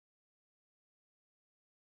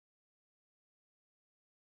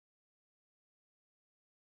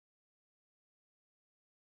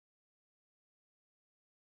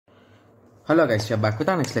Hello guys, we are back with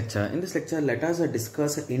our next lecture. In this lecture, let us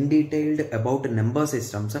discuss in detail about number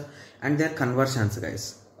systems and their conversions,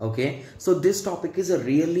 guys. Okay, so this topic is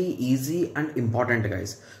really easy and important,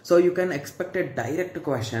 guys. So you can expect a direct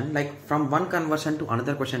question, like from one conversion to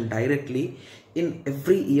another question directly. In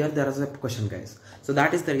every year there is a question, guys. So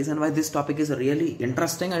that is the reason why this topic is really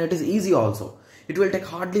interesting and it is easy also. It will take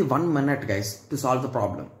hardly 1 minute, guys, to solve the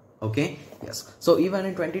problem. Okay, yes, so even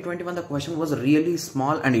in 2021 the question was really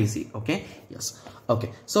small and easy. Okay, yes,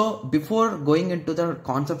 okay, so before going into the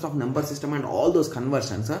concepts of number system and all those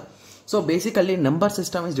conversions, so basically number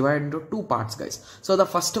system is divided into two parts, guys. So the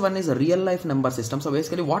first one is a real life number system, so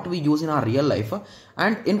basically what we use in our real life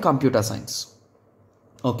and in computer science.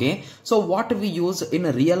 Okay, so what we use in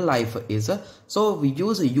real life is, so we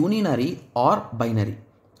use unary or binary.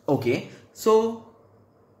 Okay, so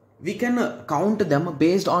we can count them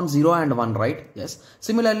based on 0 and 1, right? Yes.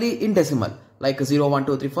 Similarly in decimal, like 0, 1,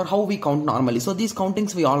 2, 3, 4, how we count normally. So these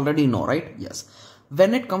countings we already know, right? Yes.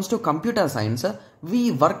 When it comes to computer science,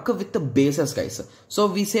 we work with the bases, guys. So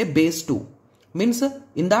we say base 2. Means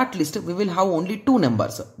in that list, we will have only two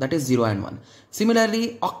numbers, that is 0 and 1.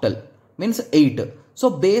 Similarly, octal means 8.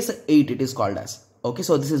 So base 8 it is called as. Okay,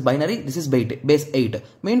 so this is binary, this is base 8,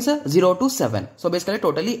 means 0 to 7. So basically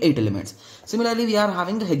totally 8 elements. Similarly, we are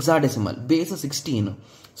having the hexadecimal, base 16.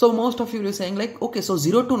 So most of you are saying like, okay, so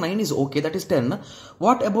 0 to 9 is okay, that is 10.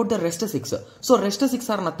 What about the rest 6? So rest 6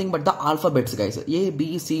 are nothing but the alphabets, guys. A,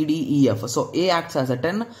 B, C, D, E, F. So A acts as a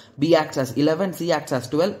 10, B acts as 11, C acts as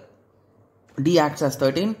 12, D acts as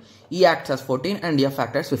 13, E acts as 14, and F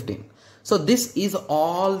acts as 15. So this is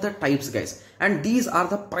all the types, guys, and these are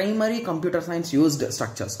the primary computer science used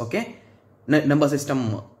structures. Okay, number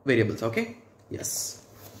system variables. Okay, yes.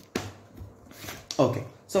 Okay,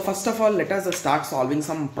 so first of all, let us start solving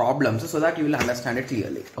some problems so that you will understand it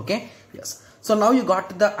clearly. Okay, yes. So now you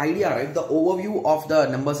got the idea, right? The overview of the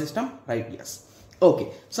number system, right? Yes. Okay,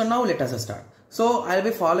 so now let us start. So I'll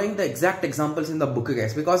be following the exact examples in the book,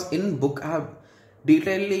 guys, because in book I have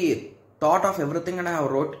detailedly thought of everything and I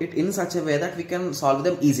have wrote it in such a way that we can solve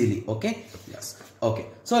them easily. Okay, yes. Okay,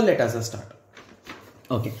 so let us start.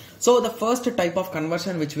 Okay, so the first type of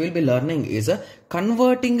conversion which we will be learning is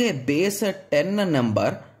converting a base 10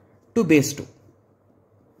 number to base 2.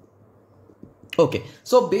 Okay,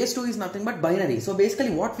 so base 2 is nothing but binary. So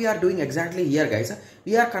basically what we are doing exactly here, guys,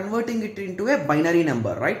 we are converting it into a binary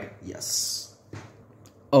number, right? Yes.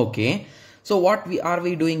 Okay, so what are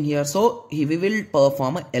we doing here? So we will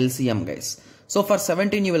perform LCM, guys. So for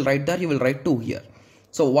 17 you will write there, you will write 2 here.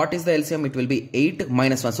 So what is the LCM? It will be 8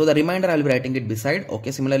 minus 1. So the remainder I will be writing it beside.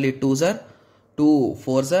 Okay, similarly 2s are 2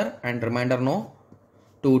 4s are and remainder no,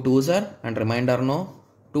 2 2s are and remainder no,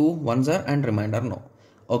 2 1s are and remainder no.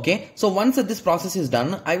 Okay, so once this process is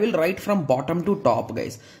done, I will write from bottom to top,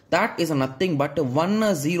 guys. That is nothing but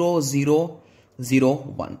 1 0 0 0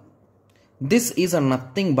 1. This is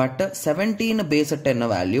nothing but 17 base 10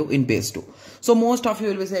 value in base 2. So most of you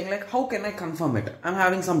will be saying like, how can I confirm it? I'm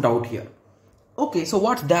having some doubt here. Okay, so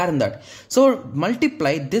what's there in that? So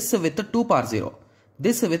multiply this with 2 power 0,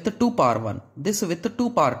 this with 2 power 1, this with 2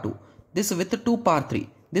 power 2, this with 2 power 3,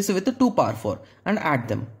 this with 2 power 4 and add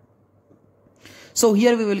them. So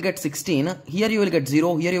here we will get 16, here you will get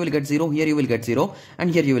 0, here you will get 0, here you will get 0 and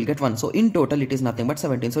here you will get 1. So in total it is nothing but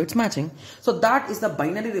 17. So it's matching. So that is the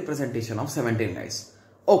binary representation of 17, guys.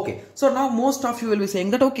 Okay, so now most of you will be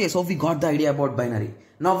saying that, okay, so we got the idea about binary.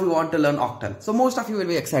 Now we want to learn octal. So most of you will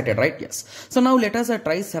be excited, right? Yes. So now let us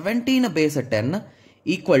try 17 base 10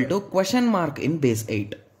 equal to question mark in base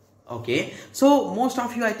 8. Okay, so most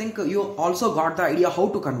of you, I think you also got the idea how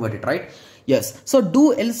to convert it, right? Yes. So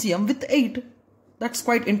do LCM with 8. That's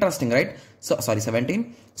quite interesting, right? So sorry,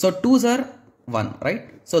 17. So 2s are 1, right?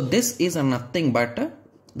 So this is nothing but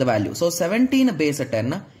the value. So 17 base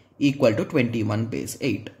 10 equal to 21 base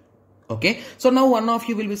 8. Okay. So now one of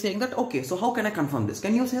you will be saying that, okay, so how can I confirm this?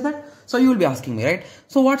 Can you say that? So you will be asking me, right?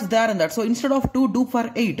 So what's there in that? So instead of 2, do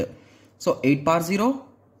for 8. So 8 power 0,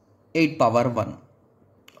 8 power 1.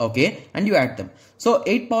 Okay. And you add them. So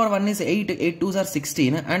 8 power 1 is 8, 8 2s are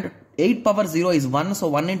 16 and 8 power 0 is 1, so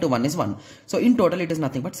 1 into 1 is 1. So in total it is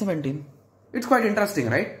nothing but 17. It's quite interesting,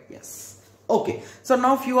 right? Yes. Okay, so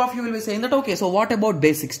now few of you will be saying that, okay, so what about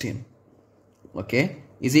base 16? Okay,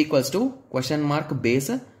 is equals to question mark base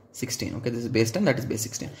 16. Okay, this is base 10, that is base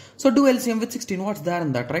 16. So do LCM with 16, what's there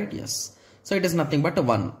in that, right? Yes. So it is nothing but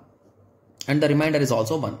 1 and the remainder is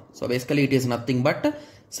also 1. So basically it is nothing but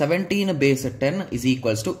 17 base 10 is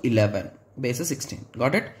equals to 11 base 16.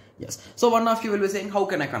 Got it? Yes. So one of you will be saying, how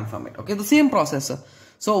can I confirm it? Okay, the same process.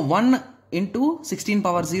 So 1 into 16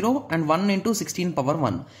 power 0 and 1 into 16 power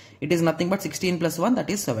 1. It is nothing but 16 plus 1, that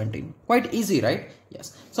is 17. Quite easy, right?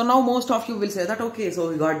 Yes. So now most of you will say that, okay, so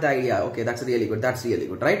we got the idea. Okay, that's really good. That's really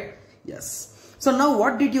good, right? Yes. So now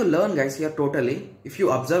what did you learn, guys, here totally? If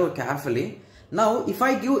you observe carefully. Now, if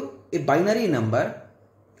I give a binary number,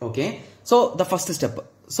 okay, so the first step.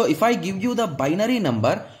 So if I give you the binary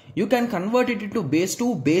number, you can convert it into base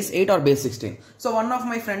 2, base 8 or base 16. So one of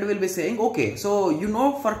my friend will be saying, okay, so you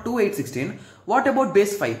know for 2, 8, 16, what about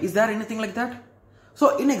base 5? Is there anything like that?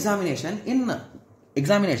 So in examination,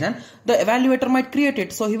 the evaluator might create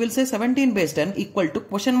it. So he will say 17 base 10 equal to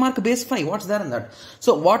question mark base 5. What's there in that?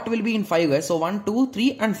 So what will be in 5, guys? So 1, 2,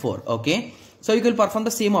 3 and 4. Okay. So you will perform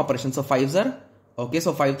the same operation. So 5s are, okay,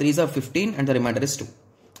 so 5 3s are 15 and the remainder is 2.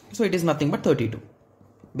 So it is nothing but 32.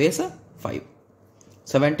 Base 5.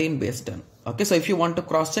 17 base 10. Okay, so if you want to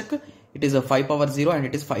cross check, it is a 5 power 0 and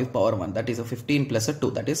it is 5 power 1. That is a 15 plus a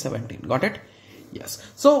 2. That is 17. Got it?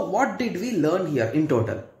 Yes. So what did we learn here in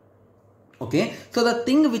total? Okay, so the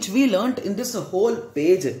thing which we learned in this whole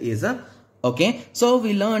page is, okay, so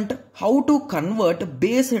we learned how to convert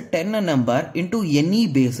base 10 number into any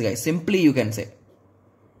base, guys. Simply you can say.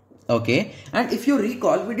 Okay, and if you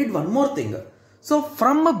recall, we did one more thing. So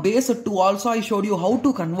from a base 2 also I showed you how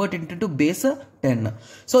to convert it into base 10.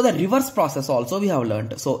 So the reverse process also we have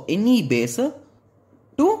learned. So any base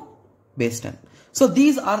to base 10. So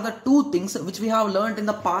these are the two things which we have learned in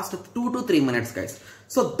the past 2 to 3 minutes, guys.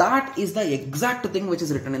 So that is the exact thing which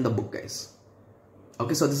is written in the book, guys.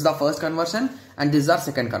 Okay, so this is the first conversion and this is our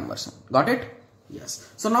second conversion. Got it?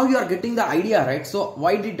 Yes. So now you are getting the idea, right? So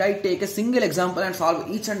why did I take a single example and solve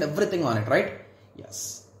each and everything on it, right?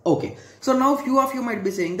 Yes. Okay, so now few of you might be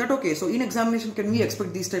saying that, okay, so in examination can we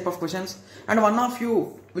expect these type of questions? And one of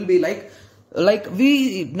you will be like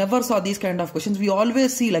we never saw these kind of questions. We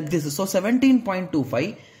always see like this. So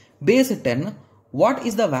 17.25 base 10, what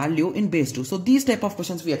is the value in base 2? So these type of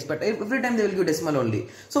questions we expect. Every time they will give decimal only.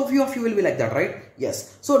 So few of you will be like that, right?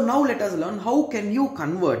 Yes. So now let us learn how can you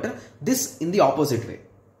convert this in the opposite way.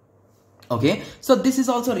 Okay, so this is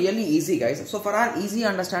also really easy, guys. So for our easy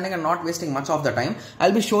understanding and not wasting much of the time,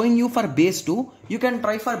 I'll be showing you for base 2. You can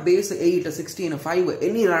try for base 8, 16, 5,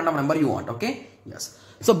 any random number you want. Okay, yes.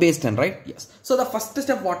 So base 10, right? Yes. So the first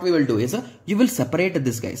step what we will do is you will separate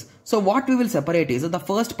this, guys. So what we will separate is the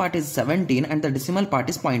first part is 17 and the decimal part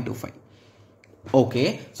is 0.25.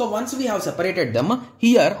 Okay, so once we have separated them,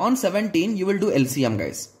 here on 17 you will do LCM,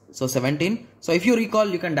 guys. So 17. So if you recall,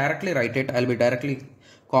 you can directly write it. I'll be directly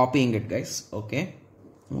copying it, guys. Okay,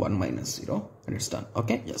 1 minus 0 and it's done.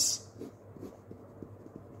 Okay, yes.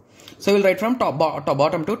 So we'll write from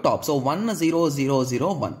bottom to top. So 1 0 0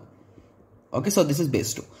 0 1. Okay, so this is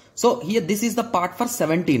base 2. So here this is the part for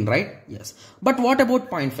 17, right? Yes. But what about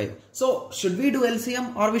 0.5? So should we do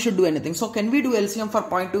LCM or we should do anything? So can we do LCM for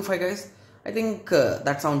 0.25, guys? I think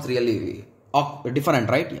that sounds really different,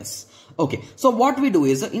 right? Yes. Okay, so what we do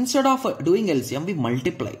is instead of doing LCM, we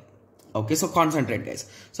multiply. Okay, so concentrate,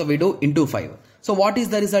 guys. So we do into 5. So what is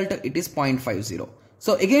the result? It is 0.50.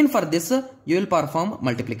 So again for this, you will perform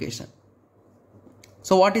multiplication.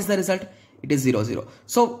 So what is the result? It is 0, 0.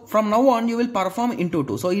 So from now on, you will perform into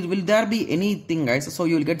 2. So will there be anything, guys? So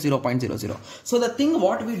you will get 0.00. So the thing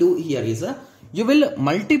what we do here is you will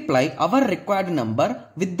multiply our required number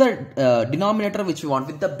with the denominator which we want,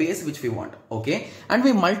 with the base which we want. Okay, and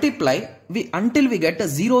we multiply until we get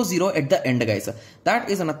 0, 0 at the end, guys. That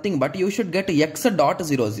is nothing but you should get x dot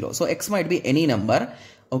 0, 0. So x might be any number.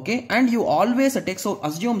 Okay, and you always take, so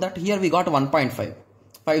assume that here we got 1.50.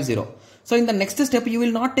 So in the next step, you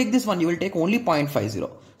will not take this one, you will take only 0.50.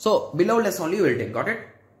 So below less only you will take. Got it?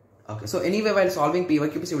 Okay, so anyway, while solving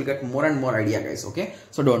PYQs, you will get more and more idea, guys. Okay,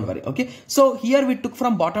 so don't worry. Okay, so here we took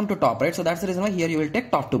from bottom to top, right? So that's the reason why here you will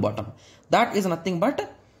take top to bottom. That is nothing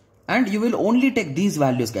but, and you will only take these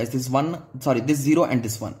values, guys. This 0 and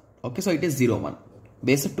this 1. Okay, so it is 0, 1,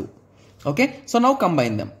 base 2. Okay, so now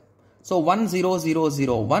combine them. So 1 0 0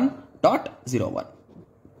 0 1 dot 0 1.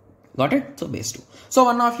 Got it? So base 2. So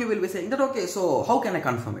one of you will be saying that, okay, so how can I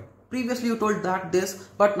confirm it? Previously you told that this,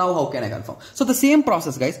 but now how can I confirm? So the same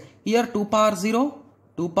process, guys. Here 2 power 0,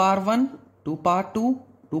 2 power 1, 2 power 2,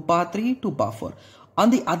 2 power 3, 2 power 4. On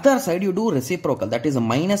the other side, you do reciprocal. That is a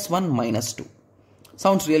 -1, -2.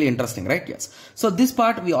 Sounds really interesting, right? Yes. So this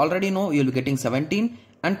part we already know you'll be getting 17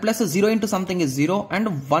 and plus 0 into something is 0 and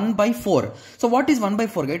 1 by 4. So what is 1 by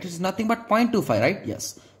 4, guys? It is nothing but 0.25, right?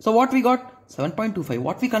 Yes. So what we got? 7.25.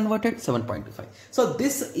 What we converted? 7.25. So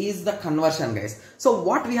this is the conversion, guys. So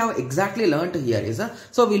what we have exactly learned here is,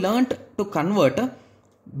 so we learned to convert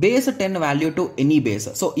base 10 value to any base.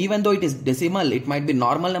 So even though it is decimal, it might be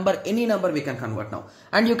normal number, any number we can convert now.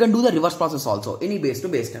 And you can do the reverse process also, any base to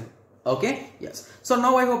base 10. Okay, yes. So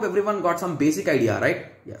now I hope everyone got some basic idea, right?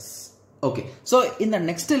 Yes. Okay, so in the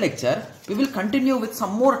next lecture, we will continue with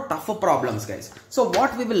some more tougher problems, guys. So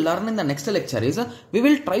what we will learn in the next lecture is, we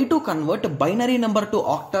will try to convert a binary number to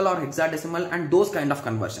octal or hexadecimal and those kind of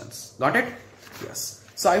conversions. Got it? Yes.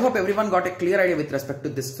 So I hope everyone got a clear idea with respect to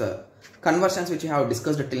this conversions which we have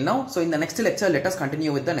discussed till now. So in the next lecture, let us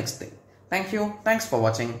continue with the next thing. Thank you. Thanks for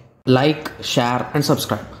watching. Like, share and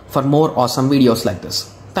subscribe for more awesome videos like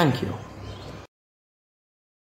this. Thank you.